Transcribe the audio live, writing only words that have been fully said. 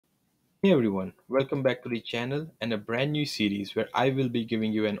Hey everyone, welcome back to the channel and a brand new series where I will be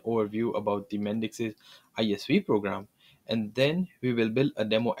giving you an overview about the Mendix ISV program, and then we will build a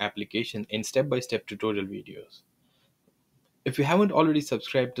demo application in step-by-step tutorial videos. If you haven't already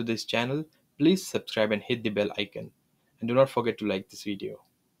subscribed to this channel, please subscribe and hit the bell icon. And do not forget to like this video.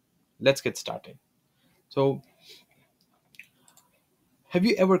 Let's get started. So, have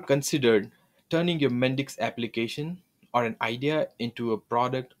you ever considered turning your Mendix application or an idea into a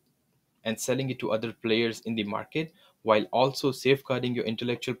product and selling it to other players in the market while also safeguarding your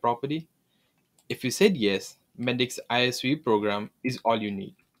intellectual property? If you said yes, Mendix ISV program is all you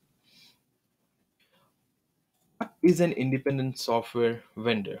need. What is an independent software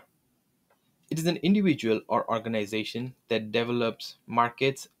vendor? It is an individual or organization that develops,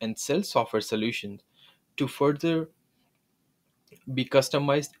 markets, and sells software solutions to further be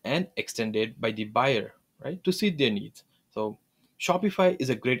customized and extended by the buyer, right, to suit their needs. So, Shopify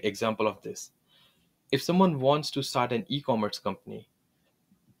is a great example of this. If someone wants to start an e commerce company,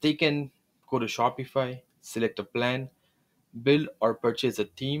 they can go to Shopify, select a plan, build or purchase a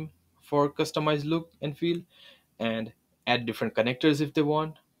theme for customized look and feel, and add different connectors if they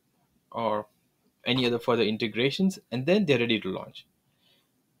want, or any other further integrations, and then they're ready to launch.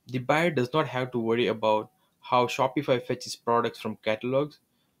 The buyer does not have to worry about how Shopify fetches products from catalogs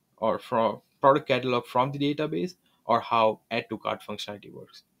or from product catalog from the database, or how add to cart functionality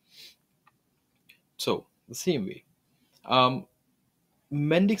works. So the same way. Um,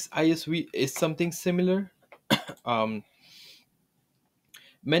 Mendix ISV is something similar. um,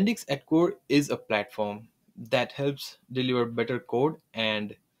 Mendix at core is a platform that helps deliver better code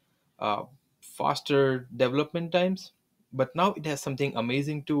and uh, faster development times. But now it has something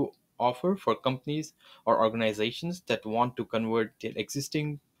amazing to offer for companies or organizations that want to convert their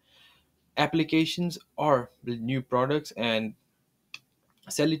existing applications or build new products and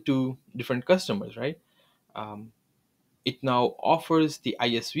sell it to different customers, right? Um, it now offers the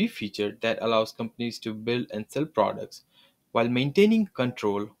ISV feature that allows companies to build and sell products while maintaining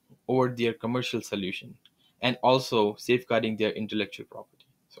control over their commercial solution and also safeguarding their intellectual property.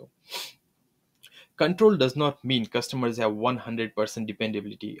 So, control does not mean customers have 100%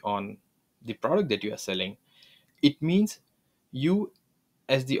 dependability on the product that you are selling. It means you,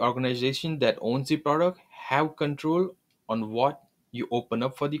 as the organization that owns the product, have control on what you open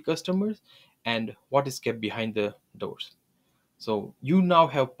up for the customers and what is kept behind the doors. So you now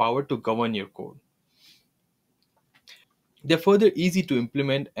have power to govern your code. They're further easy to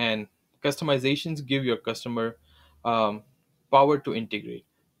implement, and customizations give your customer um, power to integrate.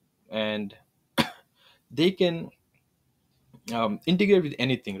 And they can integrate with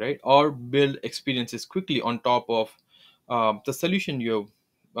anything, right? Or build experiences quickly on top of the solution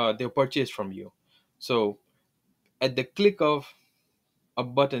they've purchased from you. So at the click of a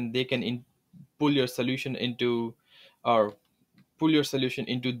button, they can pull your solution into or pull your solution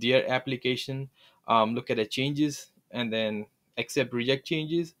into their application, look at the changes, and then accept reject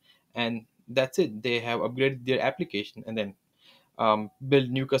changes, and that's it. They have upgraded their application, and then build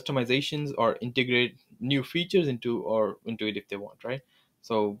new customizations or integrate new features into it if they want, right?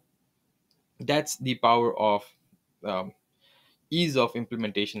 So that's the power of um, ease of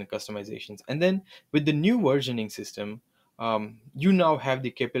implementation and customizations. And then with the new versioning system, you now have the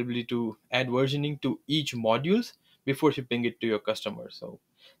capability to add versioning to each modules before shipping it to your customers. So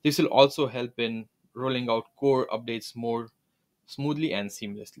this will also help in rolling out core updates more smoothly and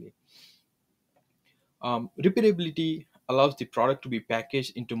seamlessly. Repeatability allows the product to be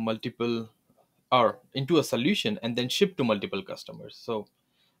packaged into multiple or into a solution and then shipped to multiple customers. So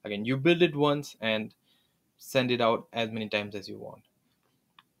again, you build it once and send it out as many times as you want.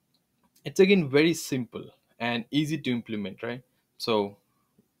 It's again very simple and easy to implement, right? So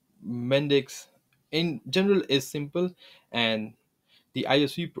Mendix in general is simple, and the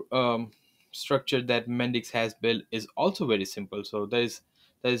ISV structure that Mendix has built is also very simple. So there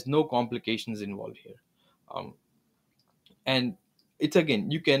is no complications involved here. And it's again,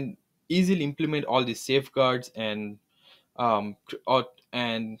 you can easily implement all these safeguards and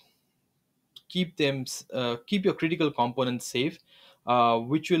and keep your critical components safe,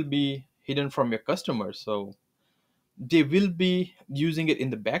 which will be hidden from your customers. So they will be using it in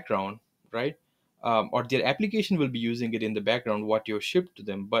the background, right? Or their application will be using it in the background what you shipped to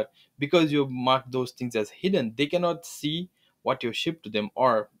them, but because you mark those things as hidden, they cannot see what you shipped to them,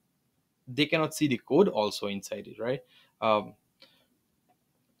 or they cannot see the code also inside it, right?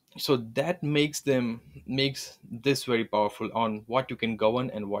 So that makes this very powerful on what you can govern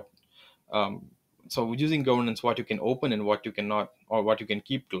and what um, so using governance, what you can open and what you cannot, or what you can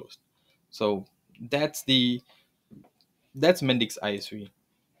keep closed. So that's the that's Mendix ISV.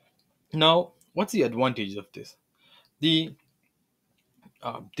 Now, what's the advantage of this? The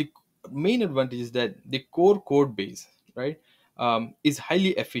the main advantage is that the core code base, right, is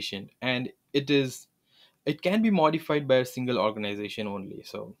highly efficient, and it can be modified by a single organization only.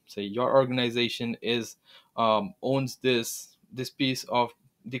 So say your organization is owns this piece of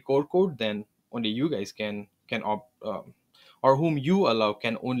the core code, then only you guys or whom you allow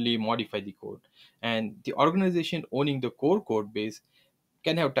can only modify the code, and the organization owning the core code base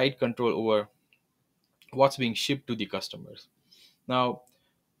can have tight control over what's being shipped to the customers. Now,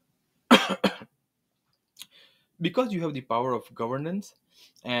 because you have the power of governance,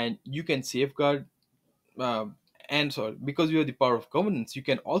 and you can safeguard uh, and so because you have the power of governance, you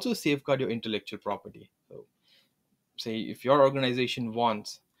can also safeguard your intellectual property. So say if your organization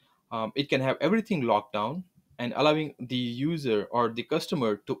wants, it can have everything locked down and allowing the user or the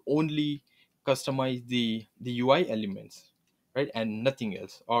customer to only customize the UI elements, right, and nothing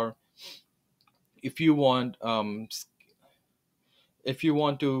else. Or if you want if you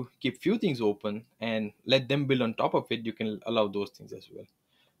want to keep few things open and let them build on top of it, you can allow those things as well.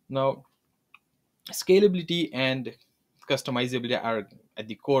 Now, scalability and customizability are at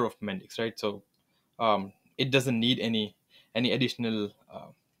the core of Mendix, right? So it doesn't need any additional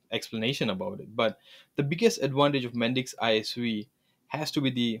explanation about it. But the biggest advantage of Mendix ISV has to be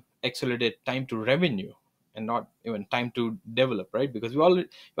the accelerated time to revenue, and not even time to develop, right? Because we already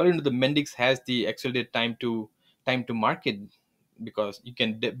know the Mendix has the accelerated time to market, because you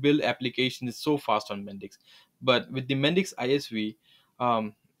can build applications so fast on Mendix. But with the Mendix ISV,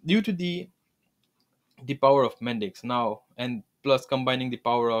 due to the power of Mendix now, and plus combining the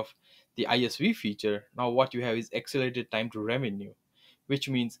power of the ISV feature, now what you have is accelerated time to revenue, which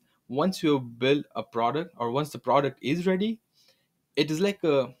means once you build a product, or once the product is ready, it is like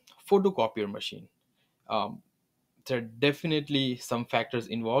a photocopier machine. Um, there are definitely some factors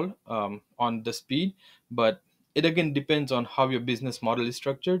involved on the speed, but it again depends on how your business model is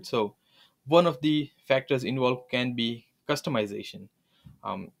structured. So one of the factors involved can be customization.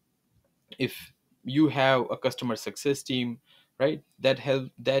 Um, if you have a customer success team, right,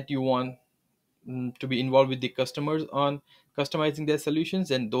 that you want to be involved with the customers on customizing their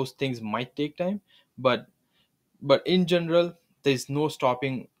solutions, and those things might take time. But in general, there's no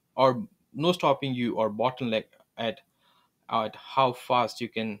stopping you or bottleneck at how fast you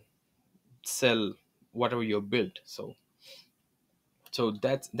can sell whatever you're built. So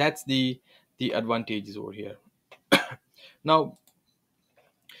that's the advantages over here. Now,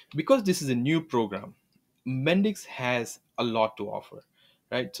 because this is a new program, Mendix has a lot to offer,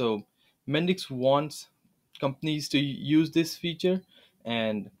 right? So Mendix wants companies to use this feature,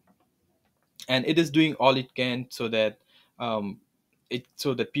 and it is doing all it can so that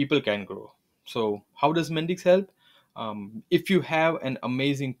so that people can grow. So how does Mendix help? If you have an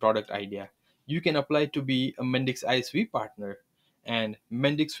amazing product idea, you can apply to be a Mendix ISV partner, and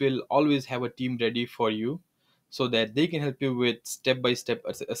Mendix will always have a team ready for you, so that they can help you with step-by-step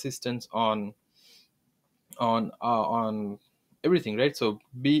assistance on everything, right? So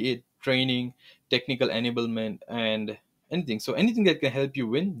be it training, technical enablement, and anything. So anything that can help you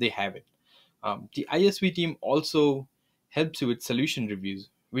win, they have it. The ISV team also helps you with solution reviews,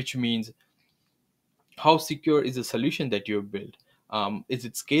 which means how secure is the solution that you've built? Is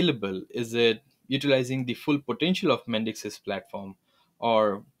it scalable? Is it utilizing the full potential of Mendix's platform?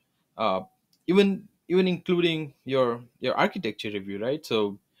 Or even including your architecture review, right?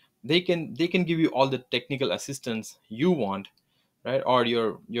 So they can give you all the technical assistance you want, right, or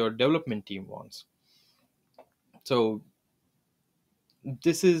your development team wants. So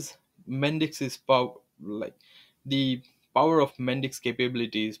this is Mendix's power, like the power of Mendix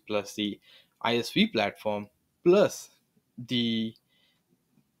capabilities plus the ISV platform, plus the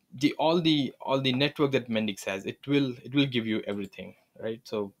all the network that Mendix has. It will give you everything, right?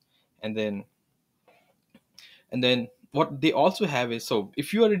 So and then what they also have is, so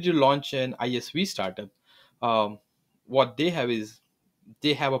if you are ready to launch an ISV startup, what they have is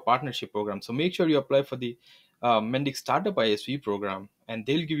they have a partnership program. So make sure you apply for the Mendix Startup ISV program, and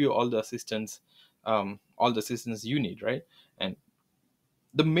they'll give you all the assistance you need, right? And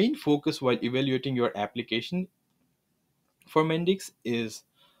the main focus while evaluating your application for Mendix is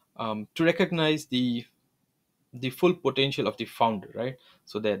to recognize the full potential of the founder, right?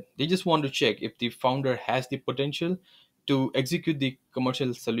 So that they just want to check if the founder has the potential to execute the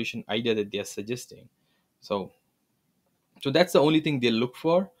commercial solution idea that they are suggesting. So that's the only thing they look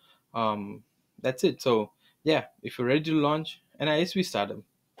for. That's it. So yeah, if you're ready to launch an ISV startup,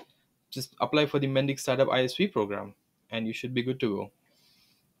 just apply for the Mendix Startup ISV program, and you should be good to go.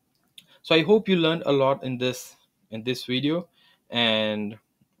 So I hope you learned a lot in this video, and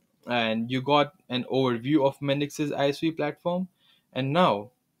and you got an overview of Mendix's ISV platform. And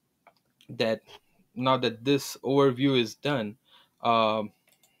that now that this overview is done, um,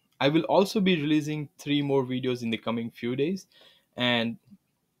 I will also be releasing 3 more videos in the coming few days, and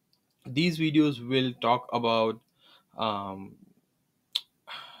these videos will talk about, um,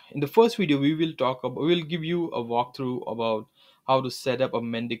 in the first video we will give you a walkthrough about how to set up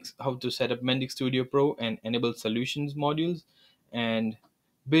Mendix Studio Pro and enable solutions modules, and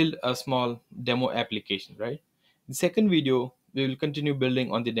build a small demo application, right? The second video we will continue building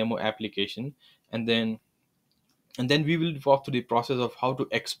on the demo application, and then we will walk through the process of how to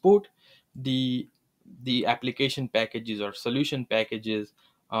export the application packages or solution packages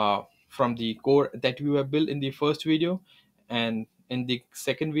from the core that we have built in the first video and in the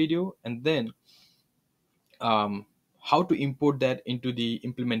second video, and then how to import that into the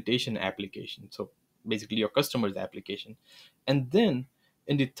implementation application, so basically your customer's application. And then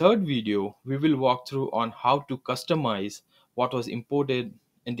in the third video we will walk through on how to customize what was imported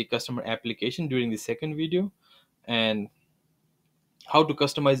in the customer application during the second video, and how to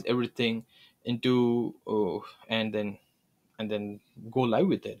customize everything into and then go live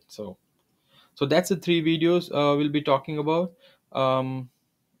with it. So that's the 3 videos we'll be talking about.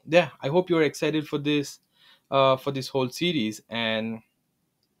 Yeah, I hope you're excited for this whole series, and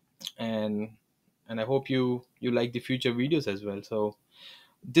and I hope you like the future videos as well. So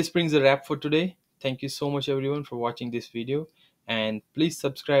this brings a wrap for today. Thank you so much everyone for watching this video, and please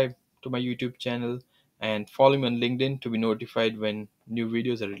subscribe to my YouTube channel and follow me on LinkedIn to be notified when new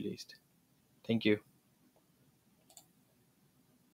videos are released. Thank you.